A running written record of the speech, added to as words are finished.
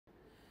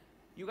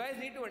You guys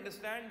need to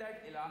understand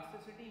that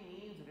elasticity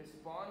means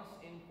response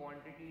in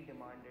quantity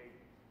demanded.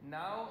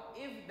 Now,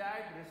 if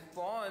that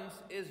response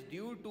is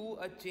due to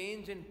a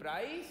change in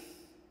price,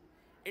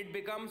 it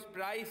becomes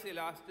price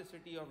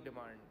elasticity of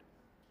demand.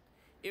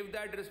 If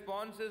that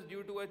response is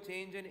due to a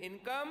change in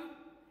income,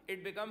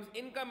 it becomes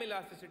income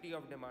elasticity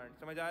of demand.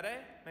 समझ आ रहा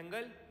है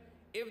मंगल?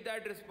 If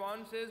that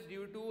response is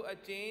due to a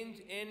change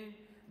in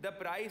the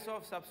price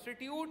of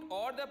substitute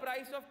or the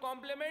price of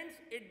complements,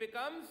 it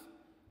becomes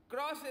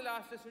cross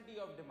elasticity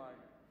of demand.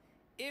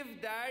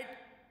 If that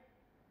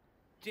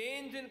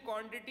change in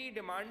quantity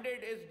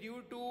demanded is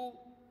due to,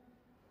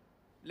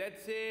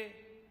 let's say,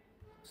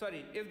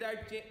 sorry, if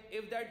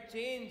that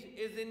change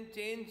is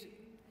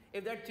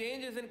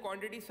in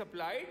quantity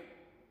supplied,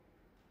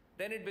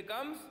 then it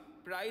becomes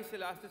price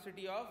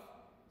elasticity of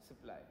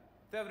supply.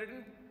 So I've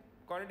written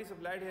quantity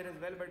supplied here as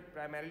well, but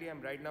primarily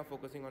I'm right now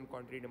focusing on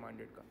quantity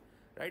demanded का,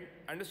 right?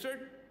 Understood?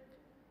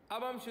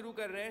 अब हम शुरू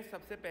कर रहे हैं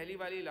सबसे पहली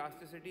वाली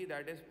elasticity,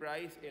 that is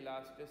price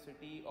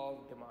elasticity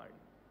of demand.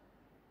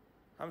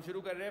 हम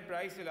शुरू कर रहे हैं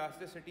price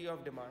elasticity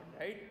of demand,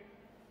 right?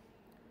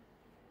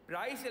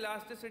 Price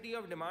elasticity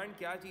of demand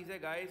क्या चीज़ है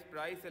guys?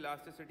 Price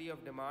elasticity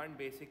of demand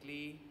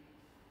basically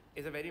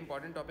is a very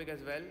important topic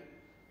as well,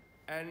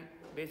 and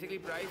basically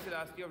price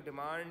elasticity of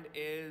demand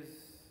is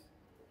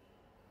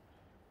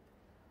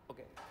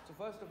okay. So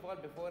first of all,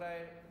 before I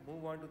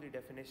move on to the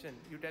definition,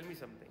 you tell me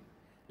something.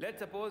 Let's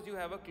suppose you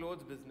have a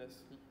clothes business.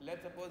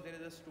 Let's suppose there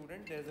is a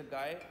student, there is a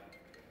guy,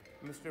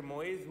 Mr.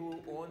 Moise,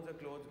 who owns a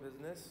clothes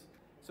business.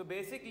 So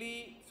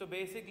basically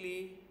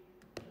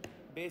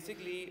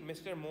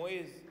Mr.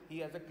 Moise, he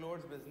has a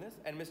clothes business,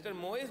 and Mr.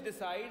 Moise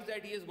decides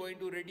that he is going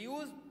to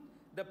reduce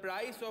the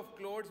price of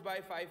clothes by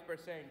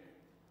 5%.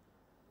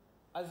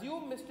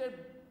 Assume if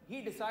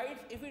he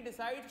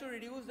decides to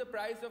reduce the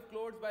price of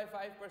clothes by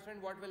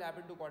 5%, what will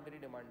happen to quantity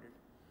demanded?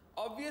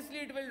 Obviously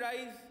it will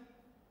rise.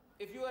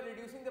 If you are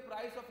reducing the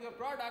price of your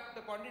product,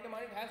 the quantity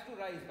demanded has to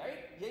rise,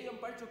 right? Yahi hum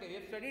pad chuke, we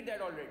have studied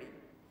that already.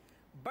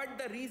 But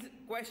the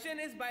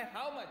question is by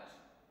how much?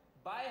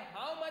 By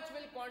how much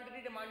will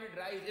quantity demanded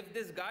rise? If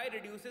this guy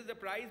reduces the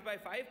price by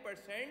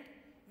 5%,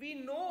 we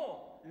know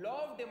law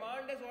of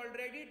demand has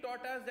already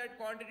taught us that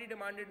quantity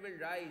demanded will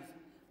rise.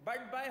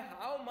 But by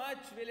how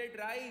much will it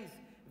rise?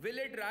 Will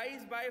it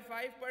rise by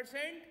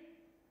 5%?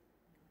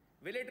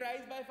 Will it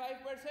rise by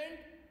 5%?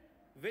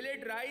 Will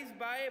it rise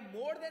by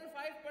more than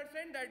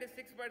 5%, that is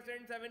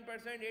 6%,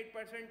 7%,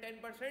 8%,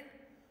 10%?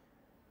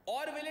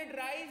 Or will it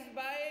rise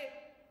by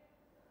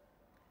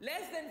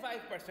less than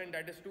 5%,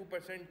 that is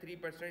 2%,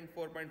 3%,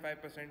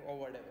 4.5% or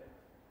whatever?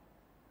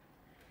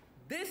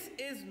 This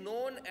is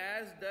known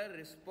as the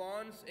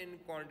response in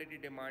quantity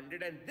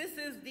demanded, and this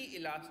is the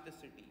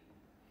elasticity.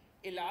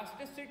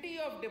 Elasticity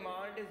of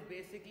demand is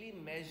basically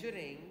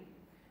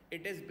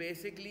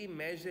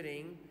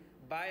measuring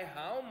by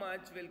how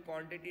much will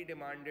quantity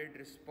demanded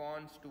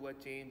response to a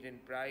change in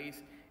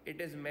price. It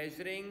is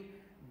measuring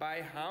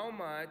by how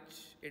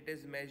much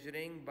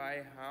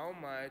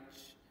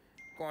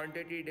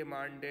quantity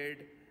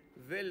demanded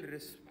will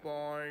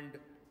respond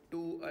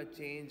to a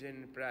change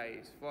in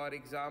price. For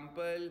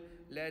example,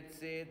 let's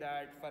say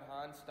that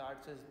Farhan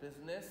starts his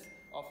business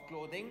of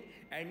clothing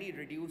and he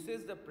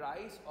reduces the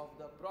price of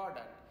the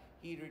product.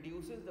 He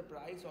reduces the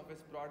price of his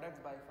products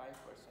by 5%.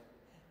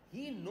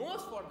 He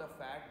knows for the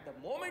fact the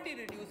moment he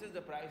reduces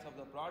the price of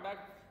the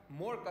product,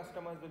 more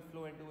customers will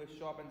flow into his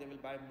shop and they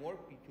will buy more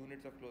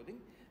units of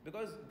clothing,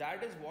 because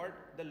that is what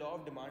the law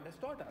of demand has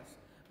taught us.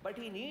 But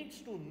he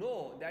needs to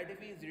know that if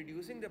he is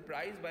reducing the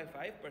price by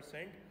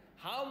 5%,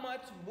 how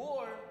much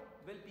more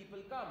will people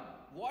come?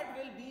 What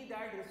will be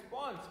that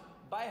response?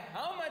 By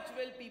how much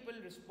will people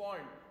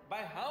respond?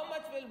 By how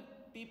much will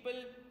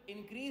people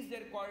increase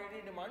their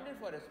quantity demanded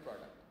for his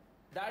product?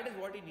 That is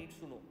what he needs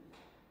to know.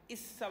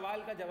 इस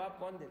सवाल का जवाब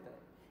कौन देता है?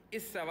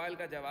 इस सवाल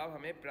का जवाब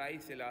हमें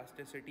प्राइस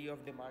इलास्टिसिटी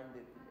ऑफ डिमांड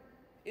देती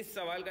है. इस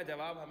सवाल का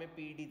जवाब हमें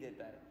पीडी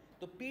देता है.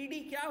 तो पीडी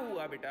क्या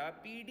हुआ बेटा?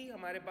 पीडी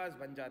हमारे पास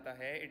बन जाता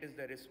है, it is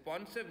the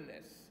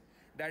responsiveness,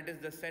 that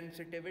is the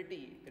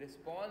sensitivity.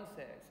 Response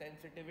है,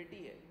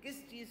 सेंसिटिविटी है.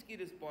 किस चीज की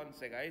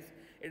रिस्पॉन्स है guys?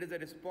 It is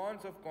the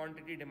response of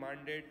quantity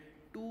demanded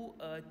to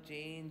a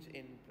change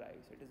in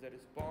price. It is the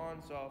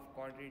response of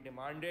quantity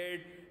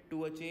demanded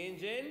to a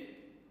change in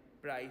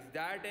price.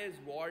 That is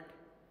what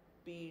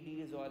PED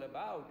is all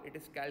about. It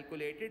is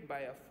calculated by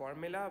a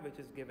formula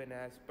which is given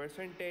as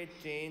percentage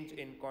change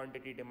in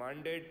quantity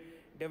demanded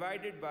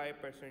divided by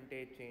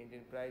percentage change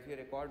in price.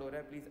 ये record हो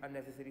रहा है, please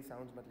unnecessary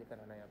sounds मत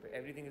लेकर आना यहाँ पे.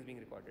 Everything is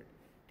being recorded.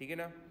 ठीक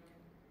है ना?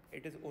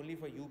 It is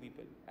only for you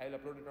people. I will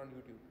upload it on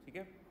YouTube. ठीक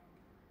है?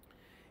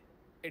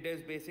 It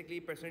is basically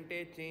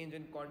percentage change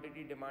in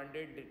quantity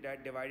demanded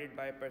divided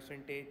by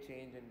percentage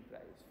change in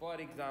price. For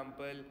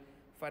example,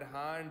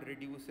 Farhan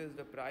reduces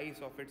the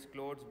price of its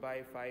clothes by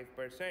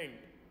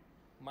 5%.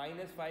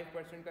 Minus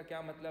 5% का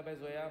क्या मतलब है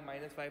Zoya?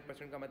 Minus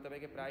 5% का मतलब है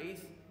कि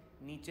प्राइस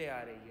नीचे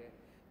आ रही है.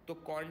 तो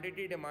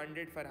क्वांटिटी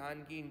डिमांडेड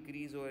फरहान की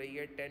इंक्रीज हो रही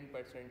है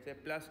 10% से.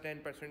 प्लस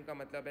 10% का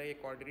मतलब है ये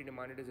quantity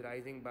demanded is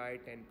rising bye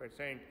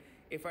 10%.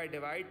 If I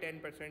divide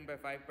 10% by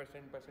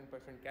 5%,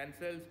 percent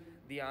cancels,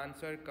 the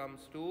answer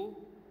comes to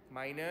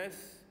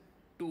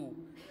 -2.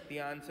 The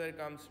answer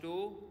comes to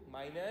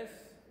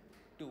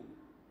 -2.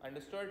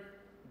 Understood?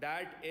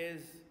 That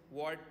is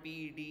what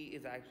PED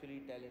is actually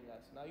telling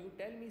us. Now you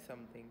tell me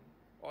something,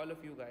 all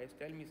of you guys,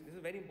 tell me, this is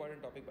a very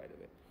important topic by the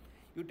way.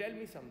 You tell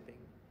me something.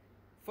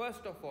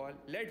 First of all,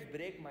 let's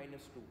break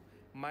 -2.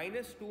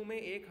 -2 में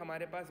एक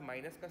हमारे पास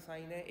minus का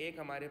sign है, एक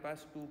हमारे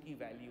पास 2 की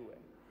value है.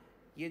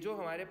 ये जो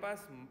हमारे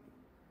पास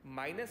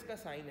माइनस का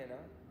साइन है ना,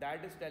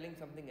 that is telling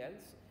something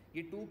else.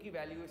 ये 2 की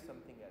वैल्यू इज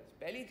समथिंग एल्स.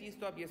 पहली चीज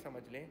तो आप ये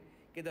समझ लें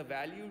कि the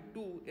value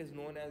 2 is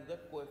known as the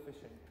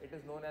coefficient. It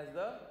is known as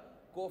the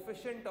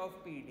coefficient of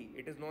PD.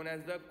 It is known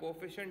as the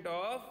coefficient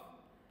of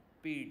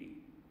PD.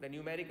 The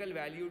numerical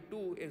value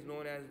 2 is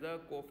known as the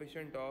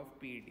coefficient of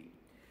PD.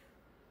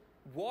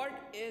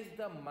 What is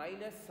the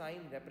minus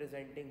sign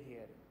representing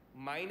here?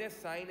 Minus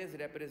sign is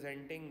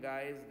representing,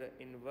 guys, the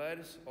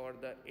inverse or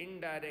the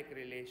indirect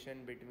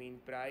relation between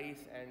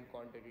price and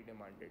quantity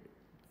demanded.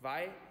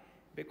 Why?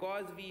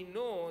 Because we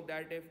know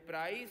that if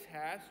price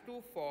has to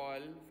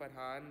fall,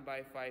 Farhan,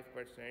 by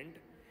 5%,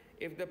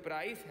 if the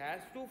price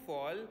has to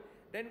fall,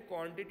 then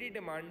quantity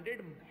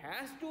demanded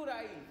has to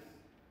rise.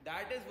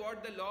 That is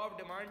what the law of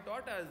demand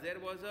taught us. There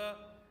was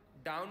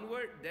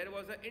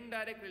an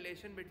indirect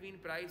relation between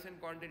price and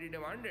quantity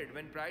demanded.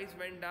 When price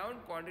went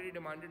down, quantity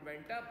demanded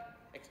went up.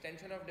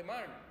 Extension of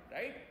demand,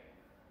 right?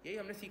 यही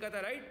हमने सीखा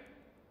था, right?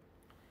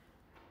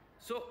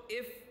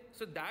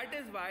 So that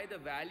is why the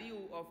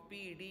value of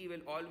PED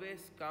will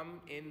always come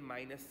in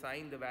minus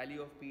sign. The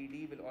value of PED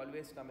will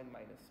always come in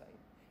minus sign.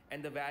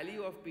 And the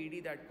value of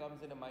PD that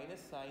comes in a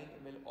minus sign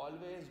will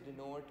always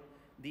denote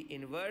the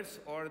inverse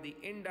or the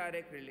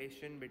indirect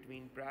relation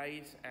between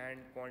price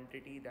and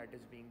quantity that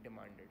is being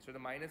demanded. So the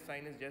minus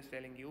sign is just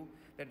telling you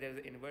that there is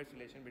an inverse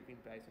relation between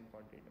price and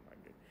quantity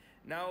demanded.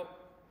 Now,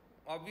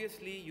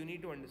 obviously, you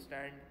need to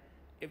understand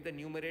if the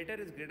numerator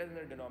is greater than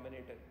the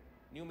denominator.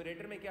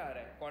 Numerator में क्या आ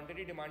रहा है?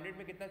 Quantity demanded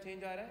में कितना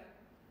change आ रहा है?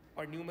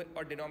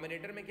 और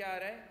denominator में क्या आ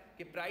रहा है?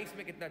 कि price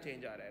में कितना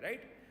change आ रहा है,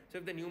 right? So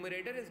if the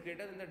numerator is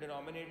greater than the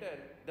denominator,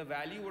 the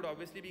value would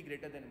obviously be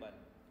greater than 1.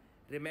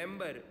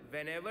 Remember,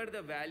 whenever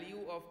the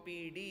value of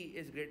PED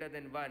is greater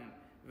than 1,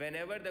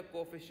 whenever the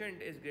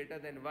coefficient is greater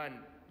than 1,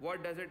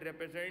 what does it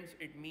represent?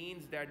 It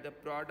means that the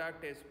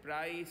product is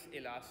price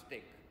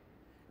elastic.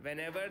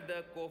 Whenever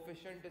the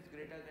coefficient is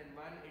greater than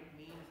 1, it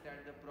means that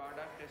the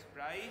product is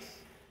price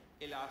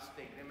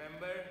elastic.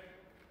 Remember,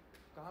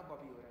 कहाँ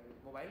copy हो रहा है?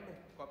 Mobile में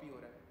copy हो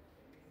रहा है.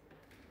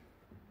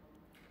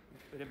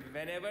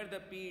 Whenever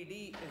the PED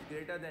is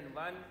greater than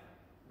 1,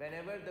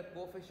 whenever the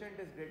coefficient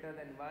is greater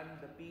than 1,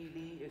 the PED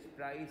is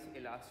price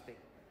elastic.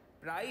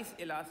 Price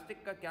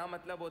elastic का क्या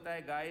मतलब होता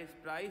है, guys?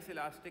 Price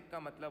elastic का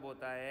मतलब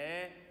होता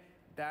है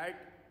that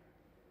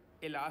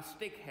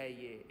elastic है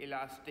ये,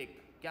 elastic.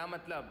 क्या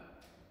मतलब?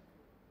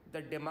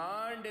 The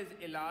demand is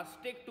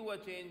elastic to a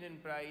change in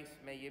price.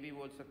 मैं ये भी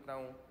बोल सकता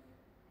हूँ.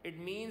 It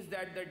means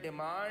that the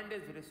demand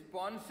is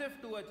responsive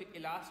to a change.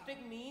 Elastic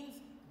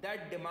means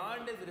that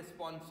demand is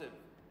responsive.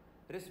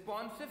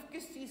 Responsive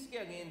किस चीज़ के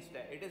अगेंस्ट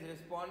है? It is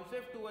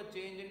responsive to a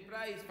change in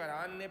price.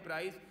 Farhan ने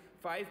प्राइस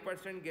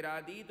 5% गिरा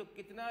दी तो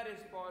कितना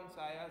रिस्पॉन्स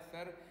आया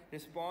sir?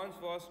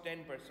 Response was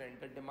 10%.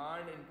 The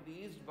demand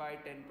increased by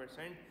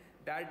 10%.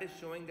 That is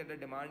showing that the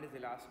demand is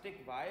elastic.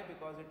 Why?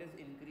 Because it is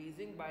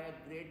increasing by a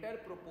greater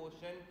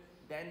proportion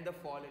than the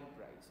fall in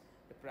price.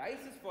 The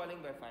price is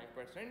falling by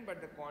 5%,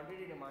 but the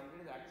quantity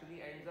demanded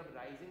actually ends up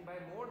rising by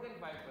more than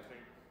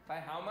 5%. By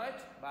how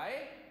much? By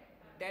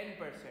 10%.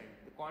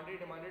 The quantity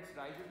demanded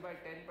rises by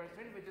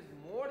 10%, which is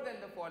more than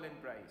the fall in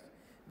price,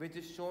 which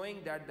is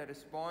showing that the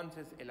response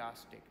is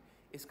elastic.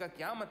 इसका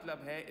क्या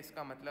मतलब है?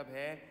 इसका मतलब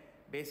है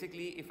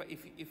basically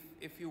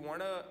if you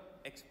want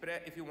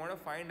to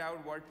find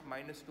out what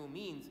 -2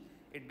 means,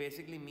 it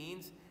basically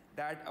means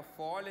that a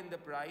fall in the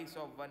price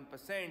of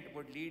 1%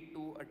 would lead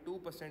to a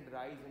 2%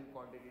 rise in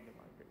quantity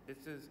demanded.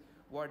 This is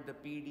what the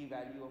PD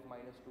value of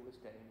 -2 is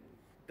telling you.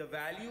 The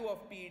value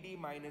of PD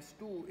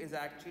 -2 is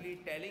actually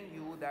telling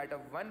you that a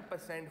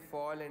 1%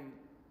 fall in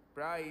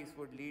price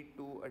would lead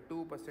to a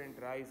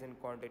 2% rise in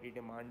quantity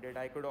demanded.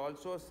 I could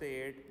also say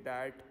it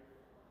that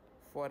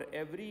for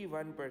every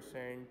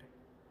 1%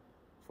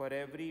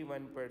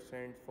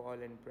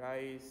 fall in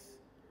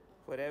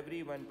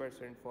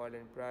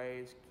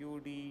price,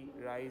 QD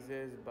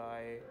rises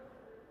by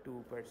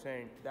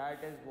 2%.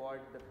 That is what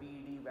the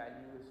PD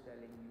value is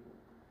telling you.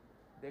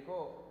 देखो,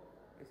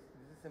 this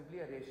is simply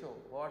a ratio.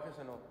 गौर से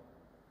सुनो,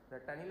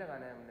 रट्टा नहीं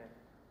लगाना है हमने.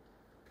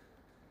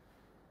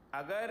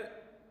 अगर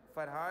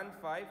Farhan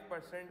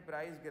 5%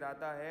 price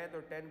गिराता है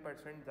तो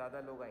 10% ज़्यादा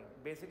लोग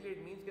आएंगे. Basically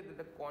it means that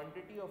the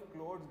quantity of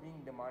clothes being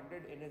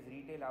demanded in his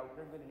retail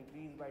outlet will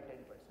increase by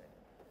 10%.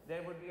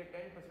 There would be a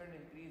 10%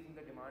 increase in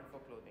the demand for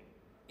clothing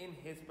in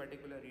his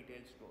particular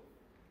retail store,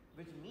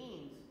 which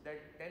means that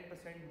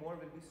 10% more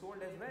will be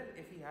sold as well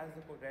if he has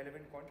the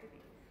relevant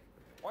quantity.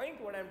 The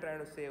point what I'm trying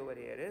to say over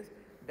here is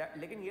that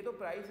लेकिन ये तो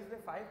price इसने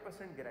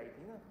 5% गिराई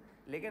थी ना,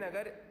 लेकिन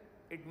अगर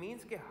It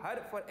means कि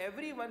for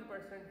every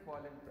 1%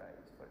 fall in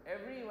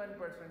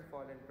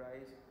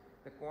price,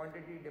 the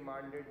quantity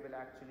demanded will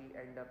actually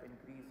end up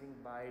increasing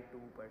by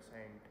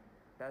 2%.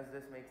 Does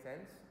this make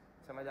sense?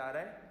 समझ आ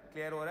रहा है?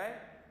 Clear हो रहा है?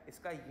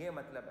 इसका ये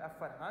मतलब है, अब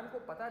फरहान को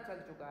पता चल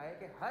चुका है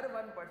कि हर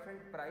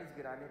 1% प्राइस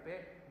गिराने पे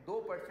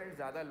 2%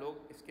 ज़्यादा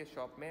लोग इसके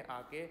शॉप में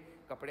आके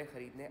कपड़े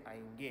ख़रीदने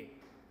आएंगे.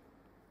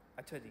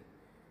 अच्छा जी,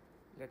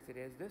 लेट्स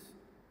इरेज दिस.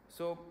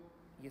 सो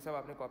ये सब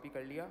आपने कॉपी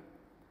कर लिया.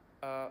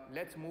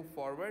 लेट्स मूव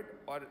फॉरवर्ड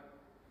और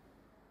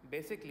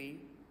basically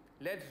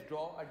let's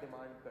draw a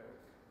demand curve.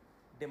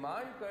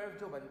 Demand curve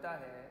जो बनता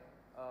है,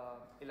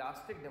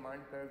 इलास्टिक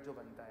डिमांड कर्व जो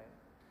बनता है,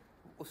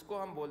 उसको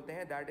हम बोलते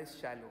हैं दैट इज़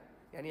शैलो.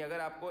 यानी अगर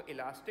आपको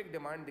इलास्टिक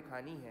डिमांड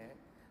दिखानी है,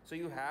 so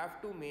you have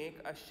to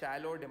make a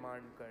shallow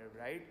demand curve,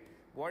 right?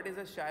 What is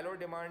a shallow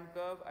demand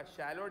curve? A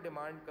shallow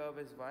demand curve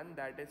is one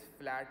that is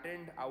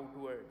flattened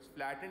outwards.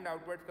 Flattened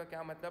outwards का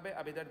क्या मतलब है?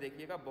 अब इधर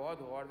देखिएगा,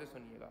 बहुत गौर से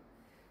सुनिएगा.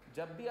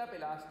 जब भी आप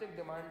इलास्टिक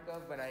डिमांड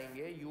कर्व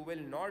बनाएंगे, you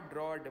will not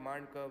draw a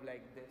demand curve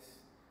like this.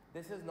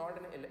 This is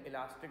not an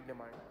elastic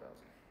demand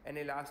curve. An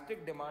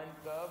elastic demand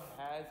curve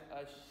has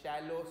a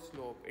shallow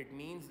slope. It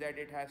means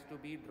that it has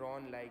to be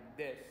drawn like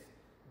this.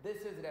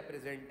 This is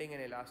representing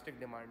an elastic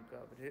demand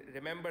curve.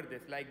 Remember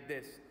this, like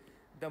this.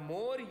 The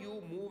more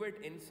you move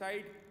it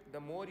inside, the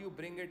more you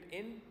bring it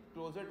in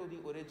closer to the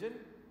origin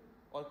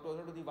or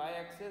closer to the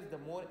y-axis, the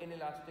more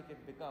inelastic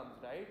it becomes,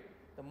 right?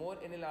 The more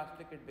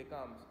inelastic it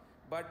becomes.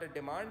 But a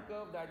demand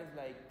curve that is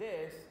like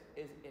this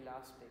is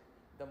elastic.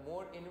 The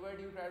more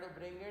inward you try to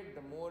bring it,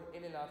 the more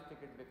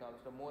inelastic it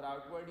becomes. The more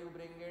outward you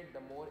bring it,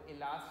 the more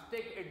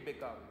elastic it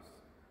becomes.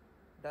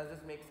 Does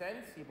this make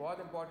sense? ये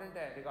बहुत important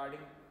है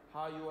regarding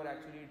how you are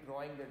actually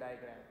drawing the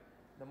diagram.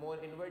 The more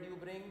inward you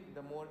bring,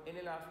 the more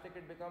inelastic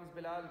it becomes,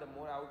 Bilal. The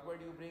more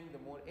outward you bring,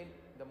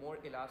 the more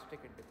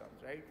elastic it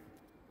becomes, right?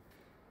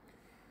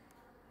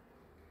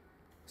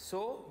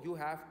 So you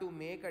have to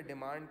make a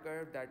demand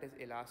curve that is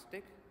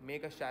elastic,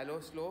 make a shallow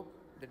slope.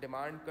 The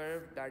demand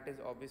curve that is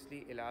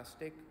obviously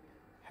elastic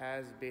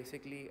has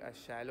basically a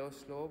shallow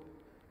slope.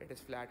 It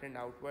is flattened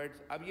outwards.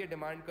 अब ये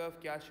demand curve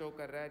क्या show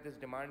कर रहा है? This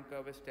demand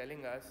curve is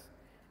telling us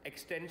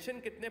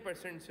extension कितने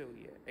 % से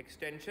हुई है?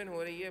 Extension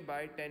हो रही है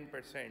by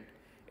 10%.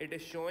 It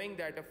is showing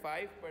that a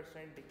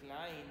 5%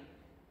 decline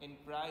in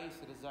price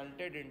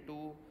resulted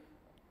into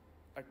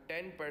a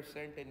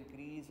 10%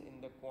 increase in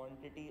the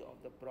quantity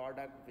of the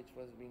product which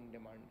was being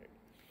demanded.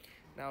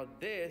 Now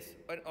this,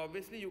 but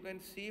obviously you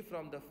can see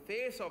from the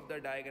face of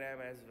the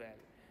diagram as well.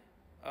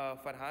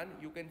 Farhan,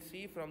 you can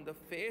see from the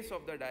face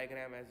of the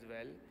diagram as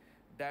well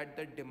that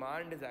the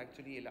demand is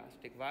actually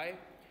elastic. Why?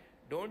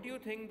 Don't you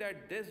think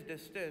that this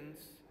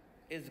distance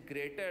is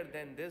greater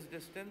than this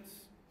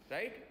distance,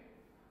 right?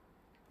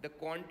 The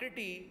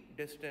quantity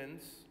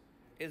distance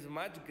is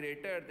much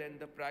greater than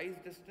the price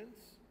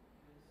distance.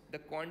 The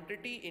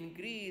quantity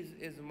increase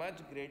is much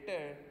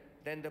greater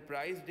than the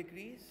price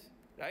decrease,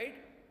 right?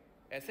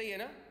 ऐसे ही है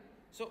ना?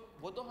 So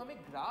वो तो हमें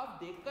graph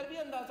देखकर भी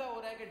अंदाजा हो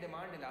रहा है कि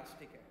डिमांड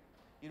इलास्टिक है.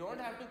 You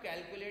don't have to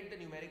calculate the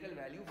numerical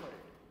value for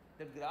it.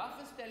 The graph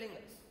is telling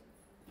us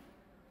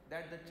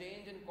that the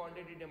change in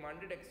quantity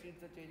demanded exceeds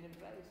the change in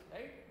price,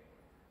 right?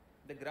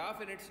 The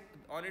graph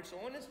on its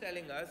own is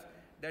telling us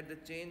that the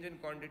change in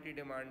quantity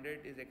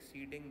demanded is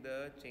exceeding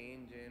the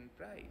change in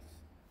price.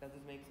 Does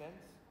this make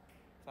sense?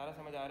 सारा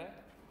समझ आ रहा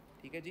है?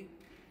 ठीक है जी.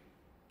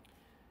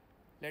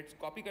 Let's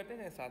copy करते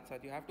हैं साथ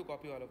साथ. You have to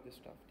copy all of this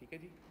stuff. ठीक है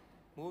जी.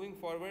 Moving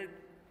forward,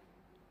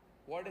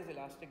 what is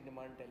elastic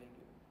demand telling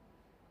you?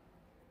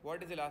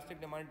 What is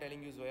elastic demand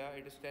telling you, Zoya?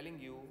 It is telling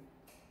you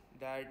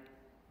that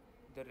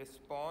the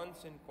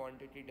response in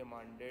quantity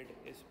demanded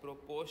is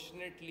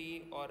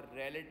proportionately or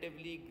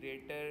relatively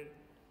greater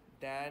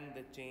than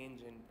the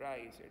change in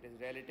price. It is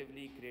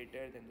relatively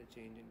greater than the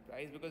change in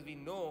price because we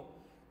know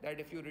that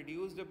if you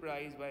reduce the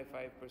price by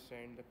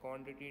 5%, the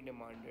quantity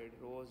demanded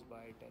rose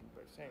by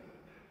 10%,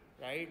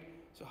 right?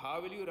 So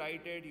how will you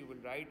write it? You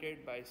will write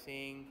it by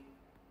saying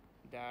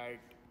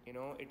that,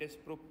 it is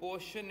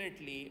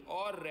proportionately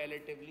or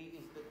relatively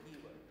is the key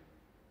word.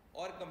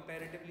 Or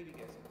comparatively we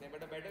can say,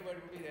 but a better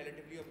word would be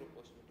relatively or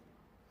proportionately.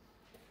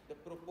 The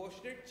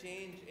proportionate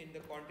change in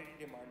the quantity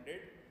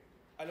demanded,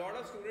 a lot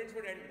of students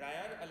would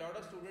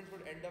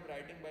end up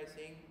writing by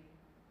saying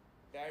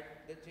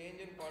that the change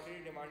in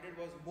quantity demanded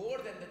was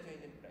more than the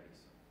change in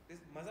price.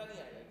 This maza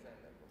nahi aayega exam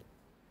mein.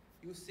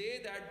 You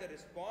say that the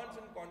response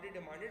in quantity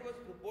demanded was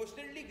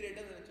proportionately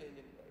greater than the change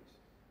in price.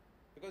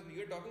 Because we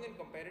are talking in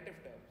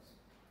comparative terms.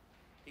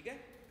 Okay?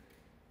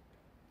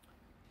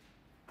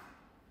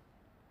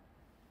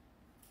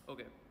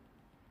 Okay.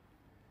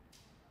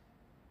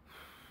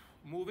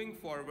 Moving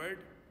forward,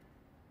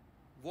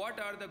 what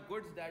are the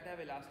goods that have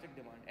elastic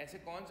demand?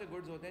 ऐसे कौन से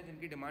goods होते हैं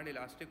जिनकी demand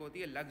elastic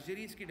होती है?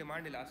 Luxuries की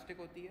demand elastic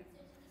होती है,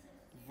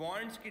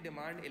 wants की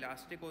demand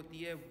elastic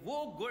होती है.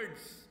 वो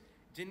goods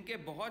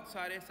जिनके बहुत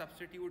सारे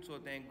substitutes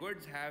होते हैं,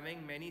 goods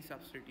having many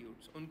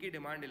substitutes, उनकी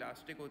demand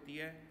elastic होती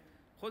है.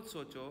 खुद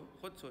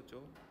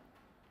सोचो.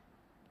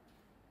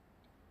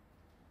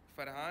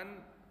 Farhan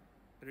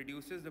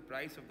reduces the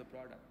price of the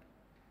product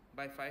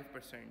by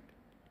 5%.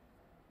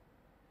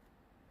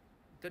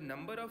 the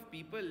number of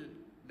people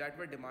that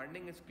were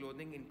demanding his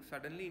clothing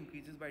suddenly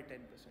increases by 10%.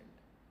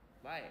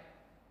 Why?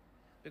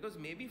 Because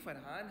maybe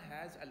Farhan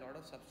has a lot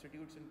of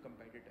substitutes and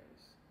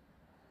competitors.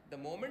 The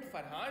moment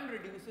Farhan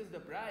reduces the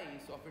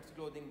price of its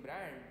clothing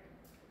brand,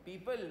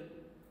 people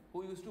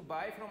who used to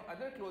buy from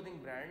other clothing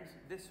brands,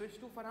 they switch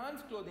to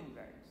Farhan's clothing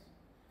brands.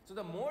 So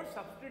the more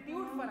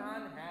substitute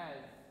Farhan has,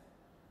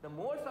 the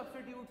more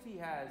substitutes he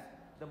has,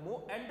 the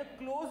more, and the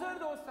closer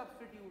those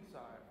substitutes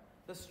are,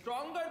 the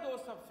stronger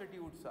those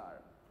substitutes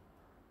are,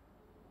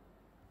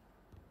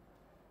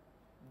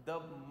 the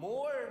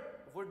more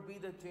would be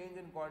the change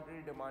in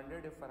quantity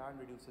demanded if Farhan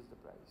reduces the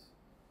price.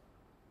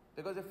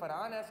 Because if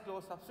Farhan has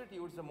close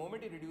substitutes, the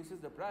moment he reduces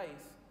the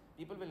price,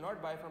 people will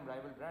not buy from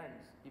rival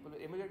brands. People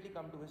will immediately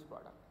come to his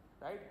product,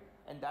 right?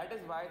 And that is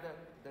why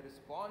the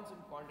response in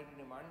quantity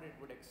demanded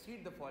would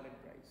exceed the fall in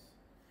price.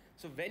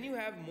 So when you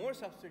have more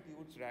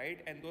substitutes, right,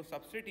 and those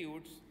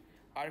substitutes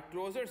are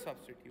closer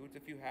substitutes,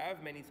 if you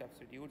have many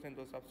substitutes and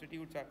those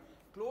substitutes are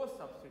close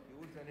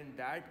substitutes, then in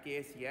that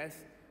case, yes,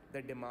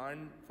 the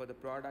demand for the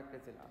product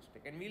is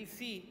elastic. And we'll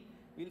see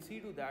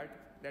to that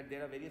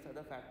there are various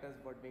other factors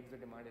what makes the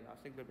demand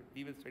elastic, but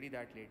we will study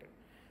that later.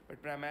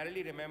 But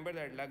primarily remember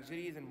that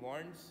luxuries and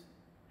wants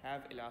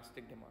have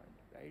elastic demand,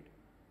 right?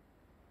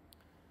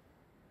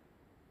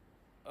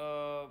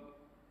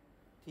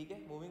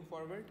 Moving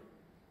forward.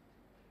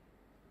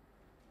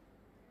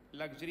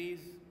 Luxuries,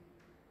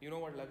 you know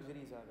what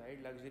luxuries are,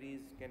 right?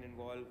 Luxuries can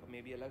involve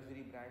maybe a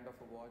luxury brand of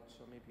a watch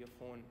or maybe a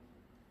phone.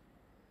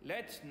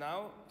 Let's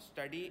now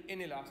study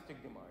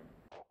inelastic demand.